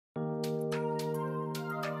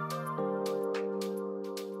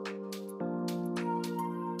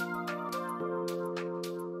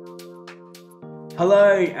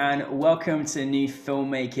Hello and welcome to New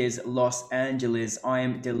Filmmakers Los Angeles. I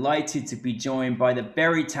am delighted to be joined by the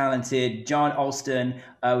very talented Jon Alston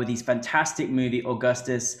with his fantastic movie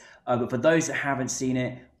Augustus. But for those that haven't seen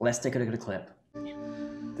it, let's take a look at the clip.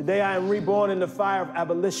 Today I am reborn in the fire of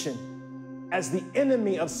abolition as the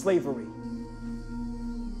enemy of slavery.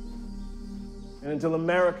 And until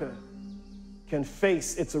America can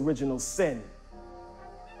face its original sin,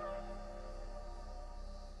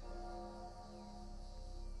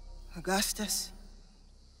 Augustus?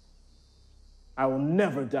 I will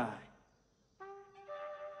never die.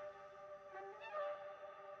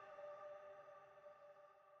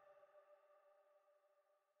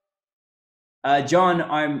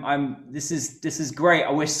 Jon, this is great.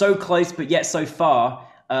 We're so close, but yet so far.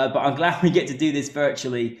 But I'm glad we get to do this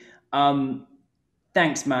virtually.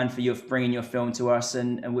 Thanks, man, for bringing your film to us,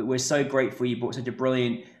 and we're so grateful you brought such a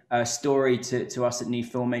brilliant story to us at New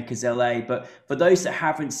Filmmakers LA. But for those that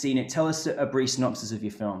haven't seen it, tell us a brief synopsis of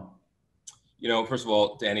your film. You know, first of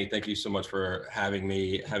all, Danny, thank you so much for having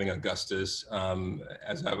me, having Augustus.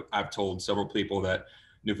 As I've told several people that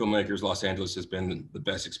New Filmmakers Los Angeles has been the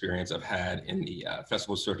best experience I've had in the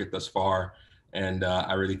festival circuit thus far. And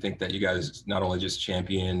I really think that you guys not only just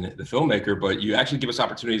champion the filmmaker, but you actually give us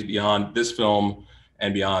opportunities beyond this film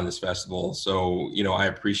and beyond this festival. So, you know, I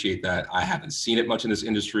appreciate that. I haven't seen it much in this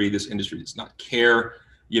industry. This industry does not care,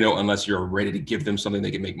 you know, unless you're ready to give them something they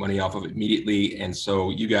can make money off of immediately. And so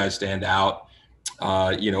you guys stand out,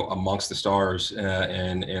 you know, amongst the stars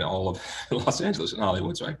in all of Los Angeles and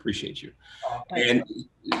Hollywood. So I appreciate you. And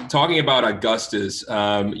talking about Augustus,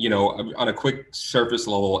 you know, on a quick surface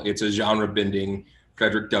level, it's a genre-bending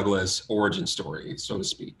Frederick Douglass origin story, so to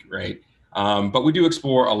speak, right? But we do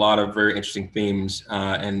explore a lot of very interesting themes,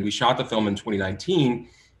 and we shot the film in 2019,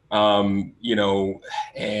 you know,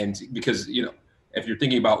 and because, you know, if you're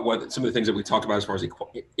thinking about what some of the things that we talked about as far as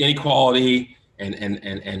inequality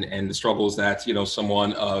and the struggles that, you know,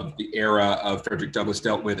 someone of the era of Frederick Douglass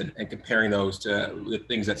dealt with, and comparing those to the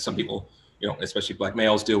things that some people, you know, especially Black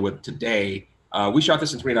males, deal with today. We shot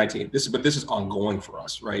this in 2019. But this is ongoing for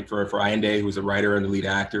us, right? For Allende, who's the writer and the lead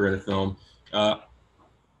actor in the film,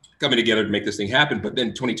 coming together to make this thing happen. But then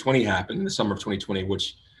 2020 happened, in the summer of 2020,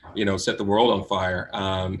 which, you know, set the world on fire.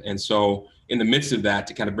 And so in the midst of that,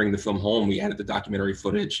 to kind of bring the film home, we added the documentary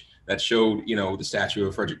footage that showed, you know, the statue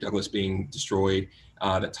of Frederick Douglass being destroyed,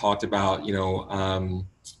 that talked about, you know,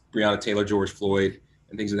 Breonna Taylor, George Floyd,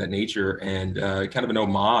 and things of that nature, and kind of an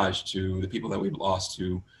homage to the people that we've lost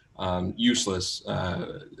to useless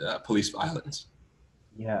police violence.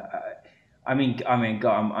 Yeah, I mean,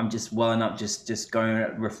 God, I'm just welling up, just going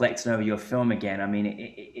reflecting over your film again. I mean,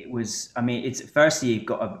 it was. I mean, it's firstly you've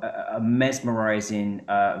got a mesmerizing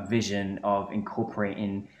vision of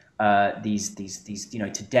incorporating these you know,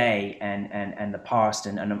 today and the past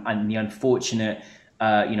and the unfortunate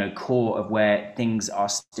you know, core of where things are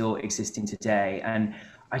still existing today. And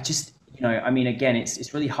I just, you know, I mean, again,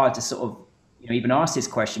 it's really hard to sort of, you know, even ask this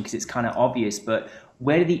question because it's kind of obvious, but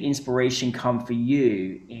where did the inspiration come for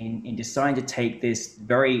you in deciding to take this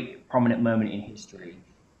very prominent moment in history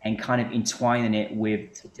and kind of entwining it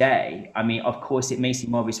with today? I mean, of course, it may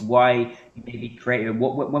seem obvious why you may be creative.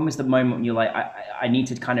 When was the moment when you're like, I need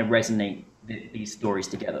to kind of resonate these stories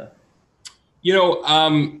together? You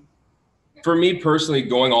know, for me personally,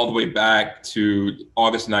 going all the way back to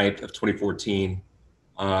August 9th of 2014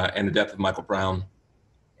 and the death of Michael Brown.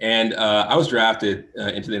 And I was drafted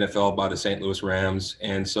into the NFL by the St. Louis Rams.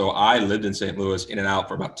 And so I lived in St. Louis in and out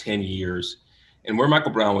for about 10 years. And where Michael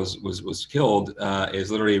Brown was killed is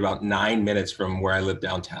literally about 9 minutes from where I live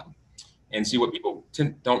downtown. And see, what people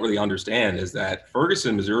don't really understand is that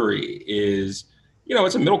Ferguson, Missouri is, you know,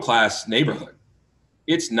 it's a middle-class neighborhood.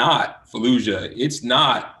 It's not Fallujah. It's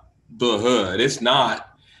not the hood. It's not,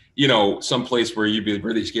 you know, someplace where you'd be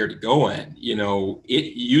really scared to go in. You know,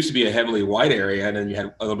 it used to be a heavily white area, and then you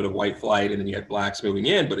had a little bit of white flight, and then you had blacks moving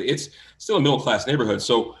in, but it's still a middle-class neighborhood.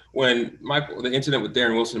 So when the incident with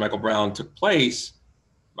Darren Wilson and Michael Brown took place,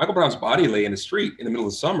 Michael Brown's body lay in the street in the middle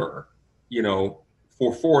of the summer, you know,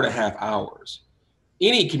 for 4.5 hours.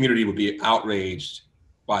 Any community would be outraged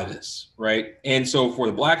by this, right? And so for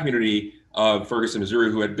the Black community of Ferguson,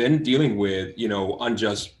 Missouri, who had been dealing with, you know,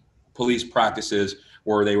 unjust police practices,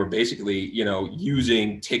 where they were basically, you know,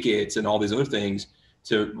 using tickets and all these other things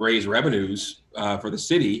to raise revenues for the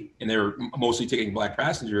city, and they were mostly taking Black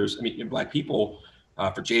passengers, I mean, Black people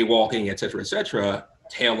for jaywalking, et cetera,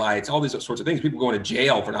 taillights, all these sorts of things. People going to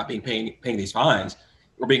jail for not paying these fines,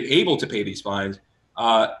 or being able to pay these fines.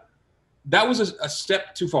 That was a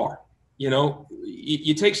step too far. You know,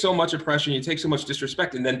 you take so much oppression, you take so much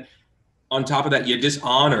disrespect, and then on top of that, you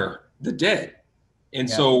dishonor the dead. And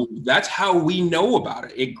Yeah. so that's how we know about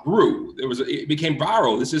it. It grew. It became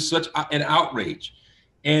viral. This is such an outrage.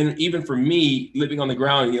 And even for me, living on the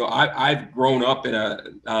ground, I've grown up in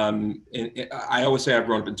I always say I've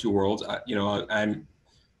grown up in two worlds. I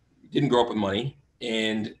didn't grow up with money,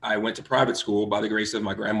 and I went to private school by the grace of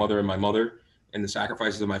my grandmother and my mother and the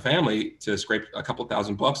sacrifices of my family to scrape a couple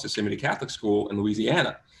 $1,000 to send me to Catholic school in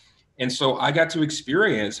Louisiana. And so I got to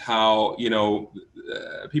experience how,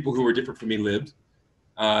 people who were different from me lived,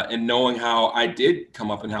 and knowing how I did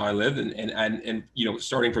come up and how I lived, and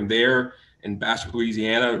starting from there in Bastrop,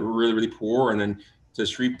 Louisiana, really, really poor, and then to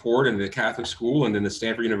Shreveport and the Catholic school, and then to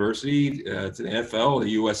Stanford University, to the NFL,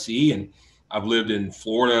 the USC. And I've lived in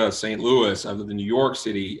Florida, St. Louis. I've lived in New York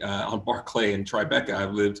City, on Barclay and Tribeca.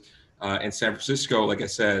 I've lived in San Francisco, like I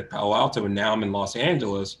said, Palo Alto, and now I'm in Los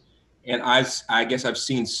Angeles. And I guess I've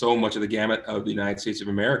seen so much of the gamut of the United States of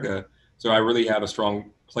America. So I really have a strong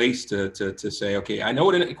place to say, okay, I know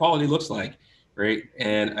what inequality looks like, right?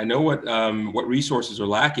 And I know what resources are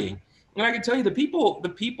lacking. And I can tell you the people,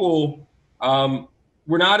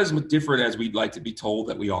 we're not as different as we'd like to be told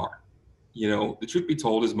that we are. The truth be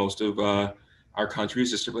told is most of our country is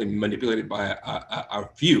just simply manipulated by a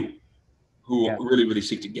few who really, really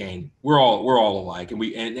seek to gain. We're all alike,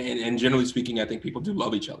 and generally speaking, I think people do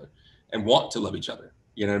love each other and want to love each other.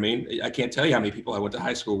 You know what I mean? I can't tell you how many people I went to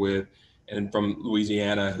high school with and from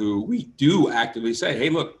Louisiana who we do actively say, "Hey,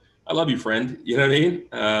 look, I love you, friend." You know what I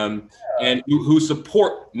mean? And who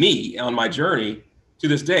support me on my journey to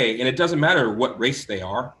this day. And it doesn't matter what race they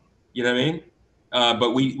are. You know what I mean?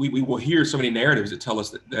 But we will hear so many narratives that tell us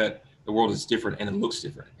that the world is different and it looks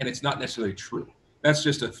different, and it's not necessarily true. That's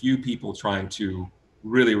just a few people trying to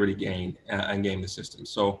really, really gain and game the system.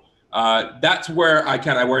 So that's where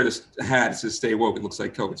I wear this hat. It says "Stay woke." It looks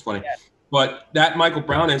like Coke. It's funny. But that Michael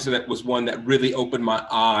Brown incident was one that really opened my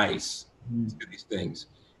eyes to these things.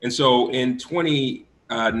 And so in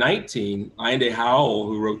 2019, Inde Howell,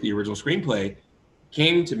 who wrote the original screenplay,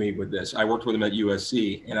 came to me with this. I worked with him at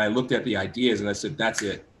USC, and I looked at the ideas and I said, that's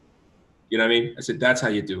it. You know what I mean? I said, that's how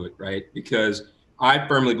you do it, right? Because I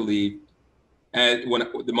firmly believe, and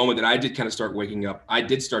the moment that I did kind of start waking up, I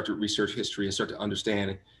did start to research history and start to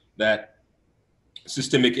understand that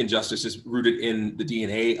systemic injustice is rooted in the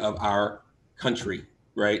DNA of our country,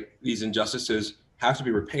 right? These injustices have to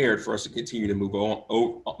be repaired for us to continue to move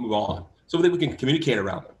on, so that we can communicate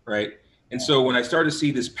around them, right? And so when I started to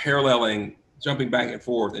see this paralleling, jumping back and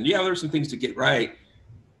forth, and there's some things to get right,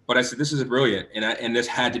 but I said, this is brilliant, and this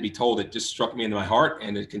had to be told. It just struck me into my heart,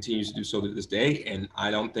 and it continues to do so to this day. And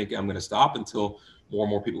I don't think I'm going to stop until more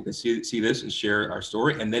and more people can see this and share our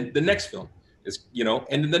story. And then the next film is,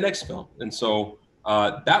 and then the next film. And so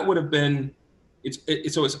that would have been,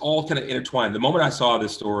 so it's all kind of intertwined. The moment I saw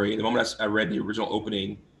this story, the moment I read the original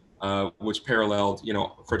opening, which paralleled,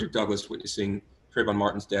 Frederick Douglass witnessing Trayvon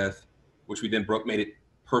Martin's death, which we then made it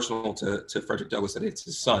personal to Frederick Douglass that it's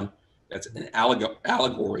his son. That's an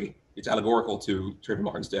allegory. It's allegorical to Trayvon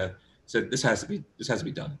Martin's death. Said this has to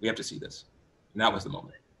be done. We have to see this, and that was the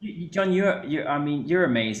moment. Jon, you're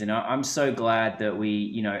amazing. I'm so glad that and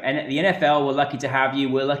the NFL, we're lucky to have you.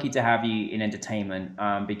 We're lucky to have you in entertainment,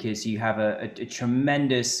 because you have a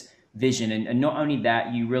tremendous vision, and not only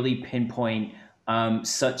that, you really pinpoint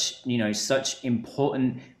such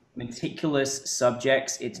important, meticulous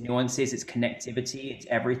subjects, its nuances, its connectivity, its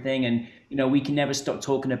everything. And we can never stop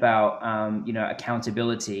talking about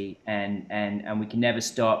accountability, and we can never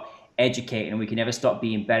stop educating, and we can never stop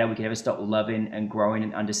being better. We can never stop loving and growing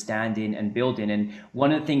and understanding and building. And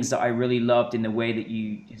one of the things that I really loved in the way that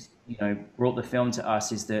you brought the film to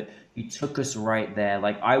us is that you took us right there.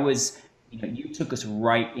 Like you took us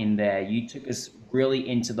right in there. You took us really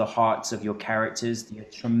into the hearts of your characters. You're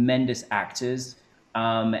tremendous actors.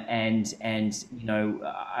 I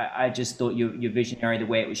just thought your visionary, the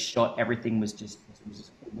way it was shot, everything was just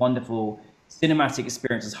a wonderful cinematic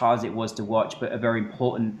experience, as hard as it was to watch, but a very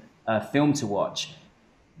important film to watch.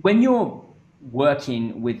 When you're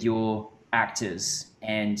working with your actors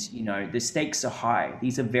and the stakes are high,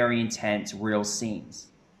 these are very intense, real scenes,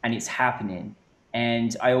 and it's happening.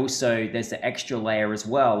 And there's the extra layer as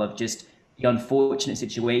well of just the unfortunate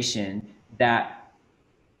situation that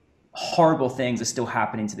horrible things are still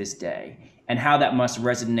happening to this day, and how that must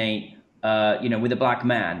resonate, with a black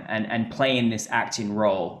man and playing this acting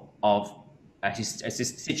role of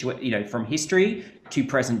from history to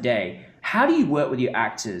present day. How do you work with your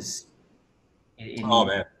actors? Oh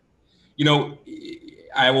man,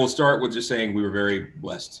 I will start with just saying we were very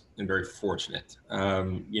blessed and very fortunate.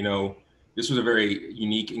 This was a very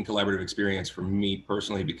unique and collaborative experience for me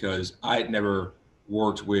personally, because I had never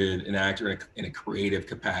worked with an actor in a creative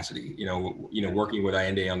capacity, working with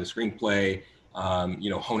Allende on the screenplay,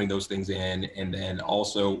 honing those things in, and then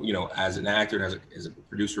also, as an actor and as a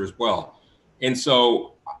producer as well. And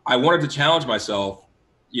so I wanted to challenge myself,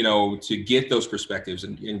 to get those perspectives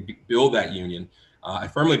and build that union. I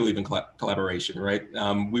firmly believe in collaboration, right?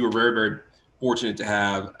 We were very, very fortunate to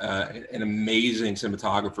have an amazing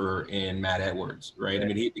cinematographer in Matt Edwards, right? I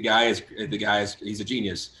mean, the guy is he's a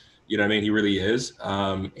genius. You know what I mean? He really is.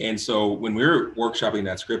 And so when we were workshopping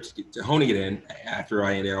that script to honing it in after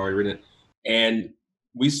I had already written it, and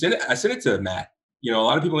I sent it to Matt. A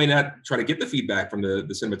lot of people may not try to get the feedback from the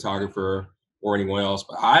cinematographer or anyone else,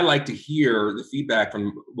 but I like to hear the feedback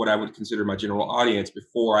from what I would consider my general audience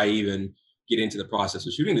before I even get into the process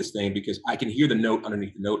of shooting this thing, because I can hear the note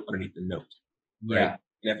underneath the note underneath the note, right?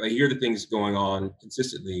 And if I hear the things going on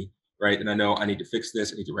consistently, right, then I know I need to fix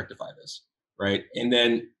this, I need to rectify this, right? And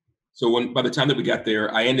then, so by the time that we got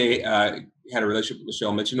there, I had a relationship with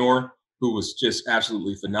Michelle Michinor, who was just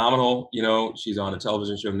absolutely phenomenal. She's on a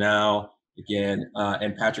television show now again,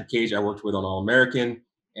 and Patrick Cage I worked with on All American.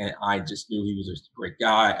 And I just knew he was a great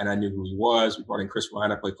guy, and I knew who he was. We brought in Chris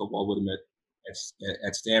Ryan. I played football with him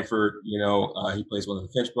at Stanford. He plays one of the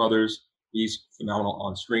Finch brothers. He's phenomenal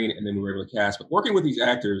on screen, and then we were able to cast. But working with these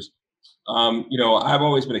actors, I've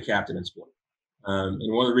always been a captain in sport.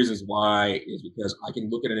 And one of the reasons why is because I can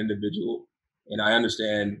look at an individual and I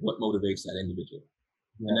understand what motivates that individual.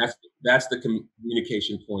 Yeah. And that's the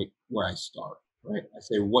communication point where I start, right? I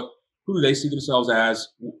say, who do they see themselves as?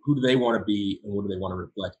 Who do they want to be? And what do they want to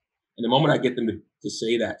reflect? And the moment I get them to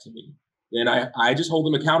say that to me, then I just hold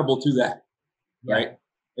them accountable to that, right?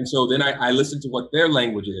 And so then I listen to what their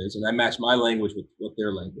language is, and I match my language with what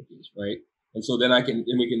their language is, right? And so then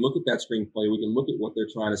we can look at that screenplay, we can look at what they're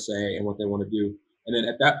trying to say and what they want to do. And then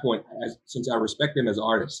at that point, since I respect them as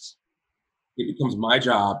artists, it becomes my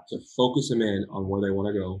job to focus them in on where they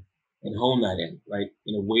want to go and hone that in, right,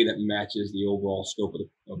 in a way that matches the overall scope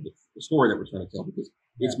of the story that we're trying to tell, because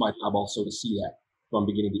it's my job also to see that from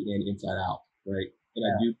beginning to end, inside out, right? And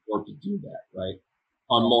I do work to do that, right,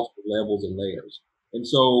 on multiple levels and layers. And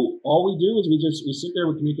so all we do is we sit there,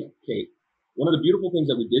 we communicate. One of the beautiful things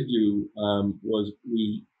that we did do was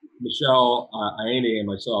Michelle, Allende, and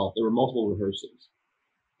myself, there were multiple rehearsals.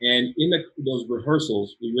 And in those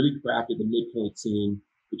rehearsals, we really crafted the midpoint scene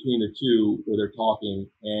between the two where they're talking,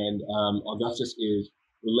 and Augustus is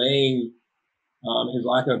relaying his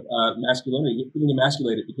lack of masculinity, feeling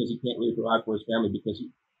emasculated because he can't really provide for his family because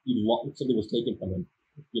something was taken from him,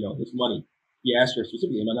 his money. He asked her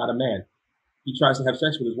specifically, "Am I not a man?" He tries to have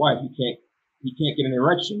sex with his wife. He can't get an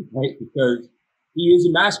erection, right? Because he is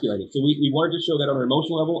emasculated. So we wanted to show that on an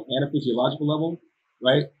emotional level and a physiological level,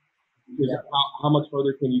 right? Because how much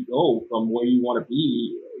further can you go from where you want to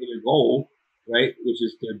be in your goal, right? Which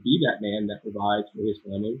is to be that man that provides for his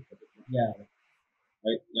family. Yeah.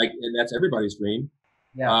 Right. And that's everybody's dream.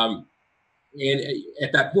 Yeah. And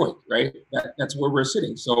at that point, right, that's where we're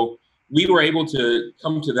sitting. So we were able to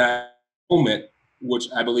come to that moment, which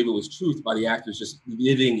I believe it was truth by the actors just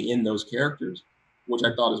living in those characters, which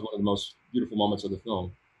I thought is one of the most beautiful moments of the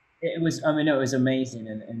film. It was amazing.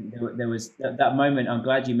 And there was that moment. I'm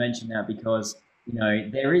glad you mentioned that, because,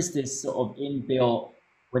 there is this sort of inbuilt,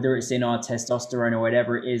 whether it's in our testosterone or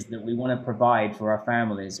whatever it is, that we want to provide for our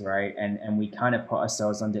families, right? And we kind of put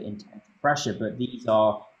ourselves under intense pressure, but these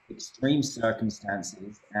are extreme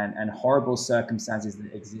circumstances and horrible circumstances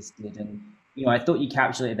that existed. And, I thought you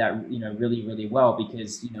captured that, really, really well,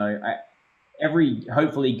 because, every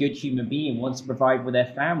hopefully good human being wants to provide for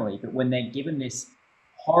their family, but when they're given this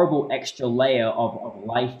horrible extra layer of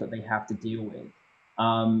life that they have to deal with,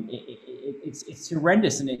 it's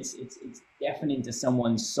horrendous, and it's deafening to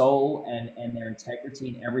someone's soul and their integrity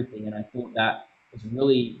and everything. And I thought that was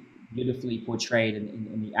really beautifully portrayed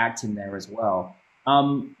in the acting there as well.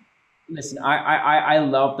 Listen, I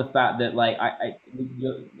love the fact that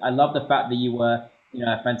I love the fact that you were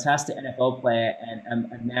a fantastic NFL player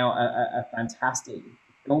and now a fantastic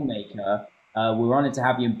filmmaker. We're honored to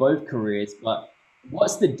have you in both careers, but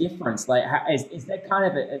what's the difference? Is there kind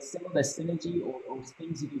of a similar synergy or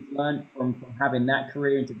things that you've learned from having that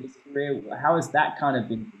career into this career? How has that kind of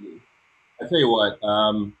been for you? I tell you what,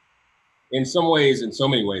 in some ways, in so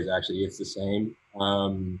many ways, actually, it's the same.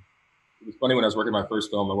 It was funny when I was working on my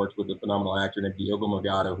first film, I worked with a phenomenal actor named Diogo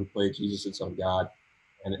Morgado, who played Jesus and Son of God,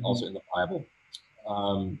 and also in the Bible.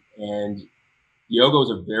 And Diogo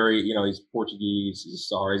is a very, he's Portuguese, he's a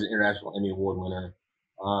star, he's an international Emmy Award winner.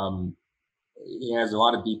 He has a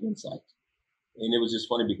lot of deep insight. And it was just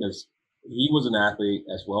funny because he was an athlete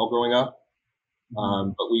as well growing up.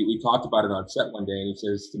 But we talked about it on set one day, and he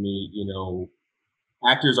says to me,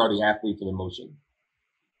 actors are the athletes of emotion.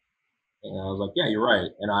 And I was like, yeah, you're right.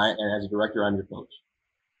 And as a director, I'm your coach.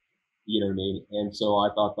 You know what I mean? And so I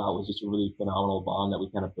thought that was just a really phenomenal bond that we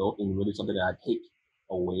kind of built, and really something that I take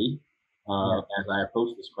away as I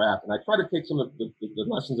approach this craft. And I try to take some of the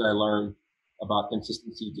lessons that I learned about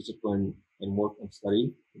consistency, discipline, and work and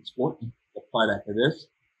study in sport, apply that to this.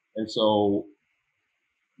 And so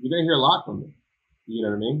you're going to hear a lot from me. You know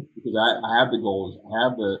what I mean? Because I have the goals, I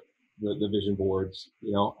have the vision boards.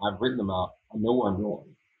 You know, I've written them out. I know where I'm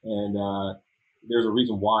going, and there's a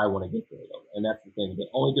reason why I want to get there, though. And that's the thing. The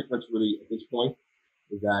only difference, really, at this point,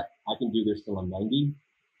 is that I can do this till I'm 90,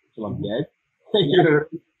 till I'm dead.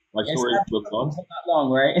 My story goes on. Not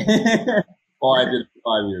long, right? Oh, I did it for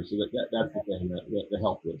 5 years, so that's the thing. The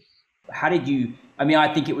help was. How did you? I mean,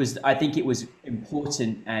 I think it was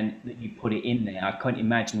important, and that you put it in there. I couldn't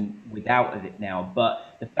imagine without it now.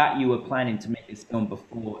 But the fact you were planning to make this film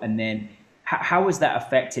before, and then how was that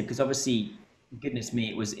effective? Because obviously, goodness me,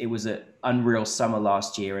 it was an unreal summer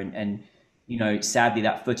last year, and you know, sadly,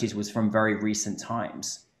 that footage was from very recent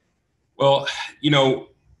times. Well, you know,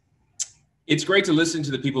 it's great to listen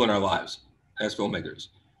to the people in our lives as filmmakers.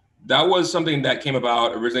 That was something that came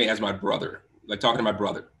about originally as my brother, like talking to my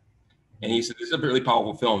brother. And he said, this is a really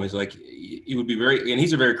powerful film. He's like, he would be very, and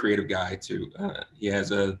he's a very creative guy too. He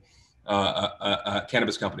has a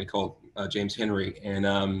cannabis company called James Henry.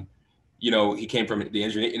 And, you know, he came from an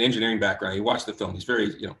engineering background. He watched the film. He's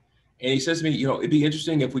very, you know, and he says to me, you know, it'd be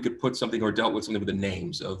interesting if we could put something or dealt with something with the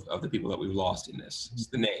names of the people that we've lost in this. It's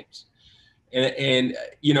the names. And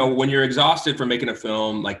you know, when you're exhausted from making a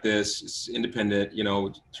film like this, it's independent, you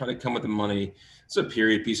know, trying to come with the money. It's a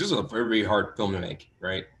period piece. This is a very, very hard film to make,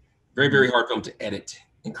 right? Very, very hard film to edit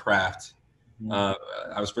and craft. I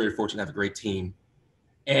was very fortunate to have a great team.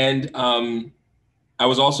 And I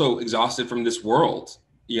was also exhausted from this world,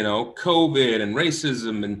 you know, COVID and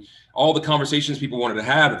racism and all the conversations people wanted to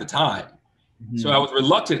have at the time. So I was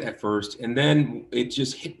reluctant at first, and then it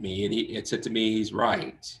just hit me, and it said to me, he's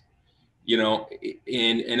right. You know,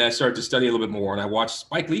 and I started to study a little bit more, and I watched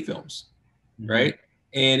Spike Lee films, right?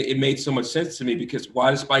 And it made so much sense to me, because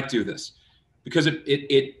why does Spike do this? Because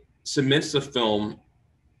it cements the film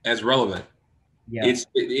as relevant. Yeah.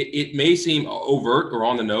 It may seem overt or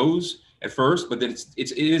on the nose at first, but then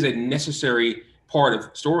it is a necessary part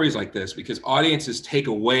of stories like this, because audiences take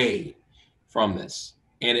away from this,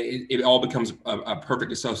 and it all becomes a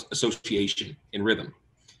perfect association in rhythm.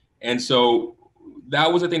 And so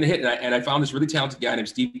that was the thing that hit. And I found this really talented guy named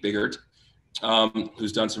Steve Biggert,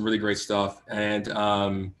 who's done some really great stuff.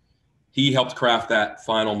 And he helped craft that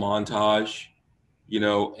final montage, you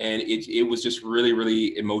know, and it was just really,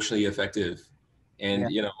 really emotionally effective.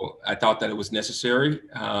 And, you know, I thought that it was necessary.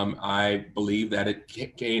 I believe that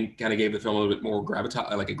it kind of gave the film a little bit more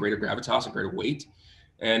gravitas, like a greater gravitas and greater weight.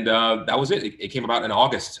 And that was it. It came about in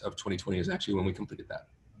August of 2020 is actually when we completed that.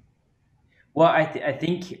 Well, I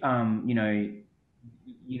think,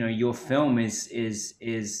 you know, your film is,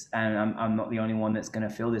 and I'm not the only one that's going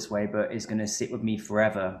to feel this way, but it's going to sit with me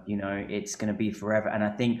forever. You know, it's going to be forever. And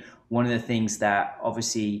I think one of the things that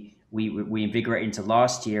obviously we invigorate into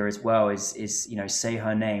last year as well is, you know, say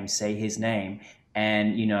her name, say his name.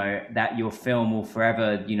 And, you know, that your film will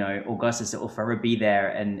forever, you know, Augustus, it will forever be there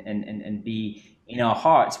and be in our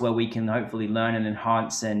hearts, where we can hopefully learn and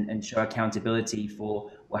enhance and show accountability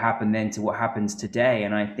for what happened then to what happens today.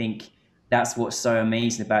 And I think that's what's so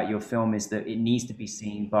amazing about your film, is that it needs to be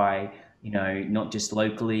seen by, you know, not just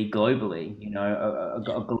locally, globally, you know, a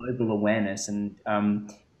global awareness. And,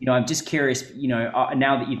 you know, I'm just curious, you know,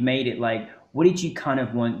 now that you've made it, like, what did you kind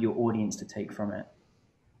of want your audience to take from it?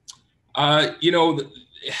 You know,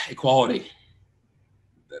 equality.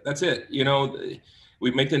 That's it. You know, we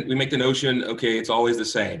make the notion, okay, it's always the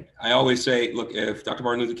same. I always say, look, if Dr.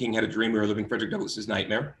 Martin Luther King had a dream, we were living Frederick Douglass's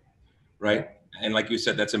nightmare, right? And like you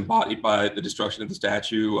said, that's embodied by the destruction of the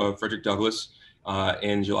statue of Frederick Douglass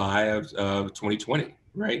in July of 2020,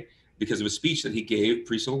 right? Because of a speech that he gave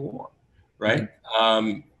pre-Civil War, right?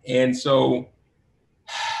 And so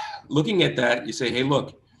looking at that, you say, hey,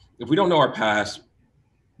 look, if we don't know our past,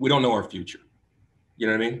 we don't know our future. You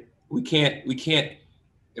know what I mean? We can't,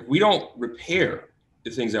 if we don't repair the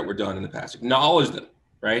things that were done in the past, acknowledge them,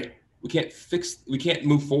 right? We can't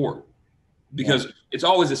move forward, because it's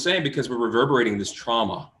always the same, because we're reverberating this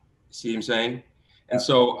trauma. See what I'm saying? And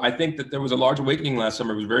so I think that there was a large awakening last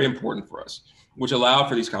summer. It was very important for us, which allowed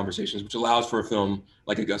for these conversations, which allows for a film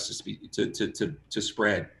like Augustus to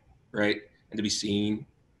spread, right? And to be seen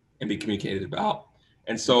and be communicated about.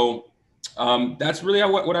 And so that's really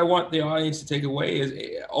what I want the audience to take away is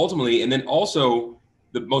ultimately, and then also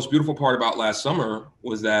the most beautiful part about last summer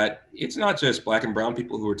was that it's not just Black and brown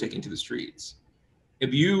people who are taking to the streets.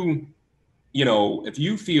 If you, if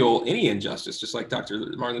you feel any injustice, just like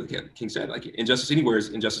Dr. Martin Luther King said, like injustice anywhere is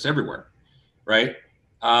injustice everywhere, right?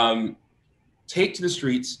 Take to the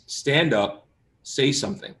streets, stand up, say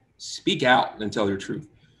something, speak out and tell your truth.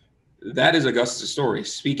 That is Augustus' story.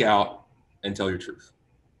 Speak out and tell your truth.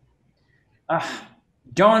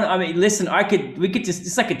 Jon, I mean, listen, we could just,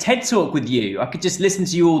 it's like a TED talk with you. I could just listen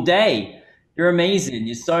to you all day. You're amazing.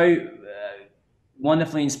 You're so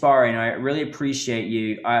wonderfully inspiring. I really appreciate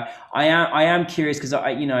you. I am curious because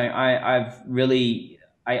I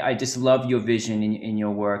just love your vision in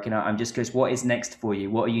your work. And I'm just curious, what is next for you?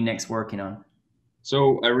 What are you next working on?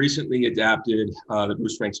 So I recently adapted the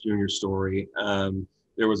Bruce Franks Jr. story.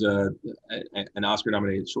 There was an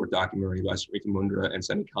Oscar-nominated short documentary by Smriti Mundra and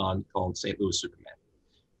Semi Khan called St. Louis Superman.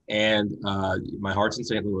 And my heart's in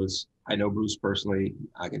St. Louis. I know Bruce personally.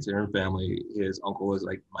 I consider him family. His uncle is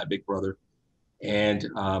like my big brother. And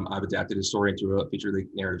I've adapted his story into a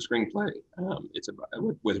feature-length narrative screenplay. It's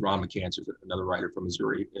with Ron McCants, who's another writer from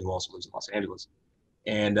Missouri who also lives in Los Angeles,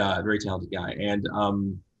 and a very talented guy. And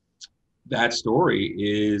that story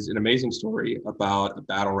is an amazing story about a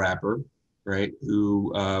battle rapper, right,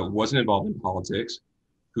 who wasn't involved in politics,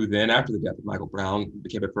 who then, after the death of Michael Brown,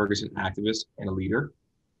 became a Ferguson activist and a leader,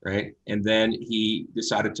 right? And then he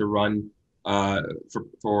decided to run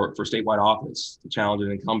for statewide office to challenge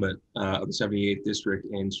an incumbent of the 78th district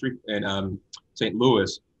in St.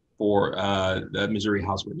 Louis for the Missouri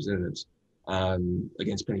House of Representatives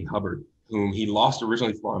against Penny Hubbard, whom he lost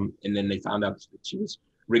originally from, and then they found out that she was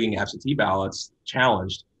rigging absentee ballots,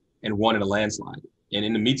 challenged, and won in a landslide. And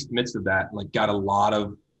in the midst of that, like, got a lot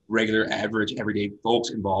of regular, average, everyday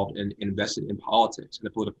folks involved and invested in politics and the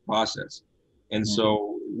political process. And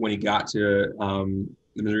so when he got to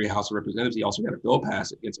the Missouri House of Representatives, he also got a bill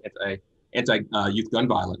passed against anti-youth gun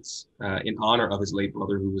violence in honor of his late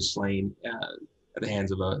brother, who was slain at the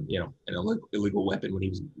hands of an illegal weapon when he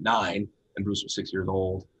was 9 and Bruce was 6 years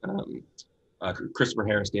old. Christopher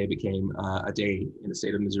Harris Day became a day in the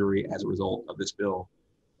state of Missouri as a result of this bill.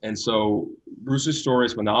 And so Bruce's story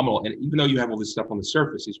is phenomenal. And even though you have all this stuff on the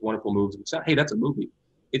surface, these wonderful moves, it's not, hey, that's a movie.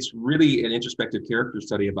 It's really an introspective character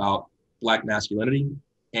study about Black masculinity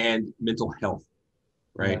and mental health,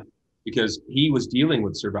 right? Yeah. Because he was dealing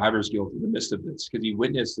with survivor's guilt in the midst of this, because he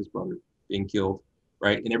witnessed his brother being killed,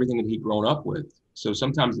 right? And everything that he'd grown up with. So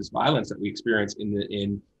sometimes this violence that we experience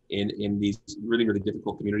in these really, really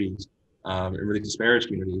difficult communities, and really disparaged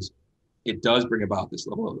communities, it does bring about this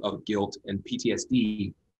level of guilt and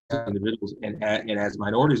PTSD to individuals. And as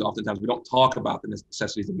minorities, oftentimes we don't talk about the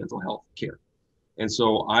necessities of mental health care. And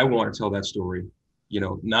so I want to tell that story,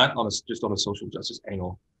 not just on a social justice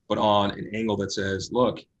angle, but on an angle that says,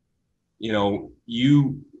 look,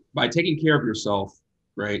 you, by taking care of yourself,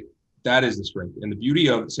 right, that is the strength. And the beauty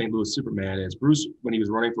of St. Louis Superman is Bruce, when he was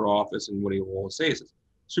running for office, and what he will say is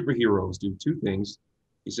superheroes do two things.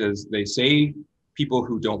 He says they save people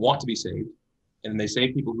who don't want to be saved, and they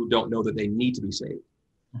save people who don't know that they need to be saved.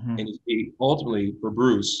 Mm-hmm. And he ultimately, for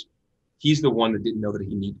Bruce, he's the one that didn't know that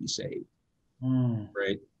he needed to be saved,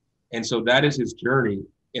 right? And so that is his journey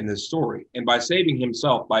in this story. And by saving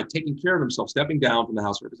himself, by taking care of himself, stepping down from the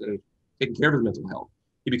House of Representatives, taking care of his mental health,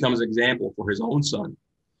 he becomes an example for his own son,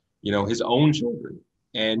 his own children,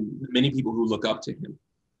 and many people who look up to him,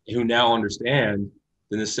 who now understand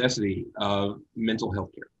the necessity of mental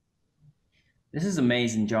health care. This is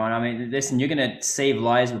amazing, Jon. I mean, listen, you're going to save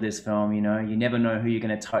lives with this film. You never know who you're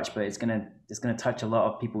going to touch, but it's going to touch a lot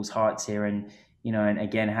of people's hearts here. And, and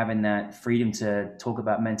again, having that freedom to talk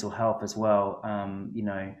about mental health as well.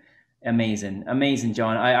 Amazing,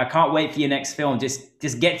 Jon. I can't wait for your next film.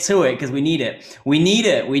 Just get to it, because we need it. We need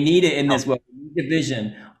it in this world. We need the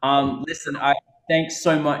vision. Listen, thanks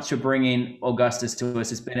so much for bringing Augustus to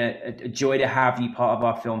us. It's been a joy to have you part of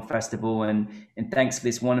our film festival, and thanks for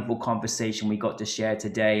this wonderful conversation we got to share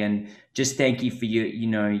today. And just thank you for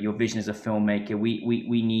your vision as a filmmaker.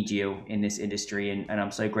 We need you in this industry, and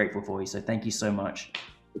I'm so grateful for you. So thank you so much.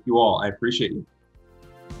 Thank you all. I appreciate you.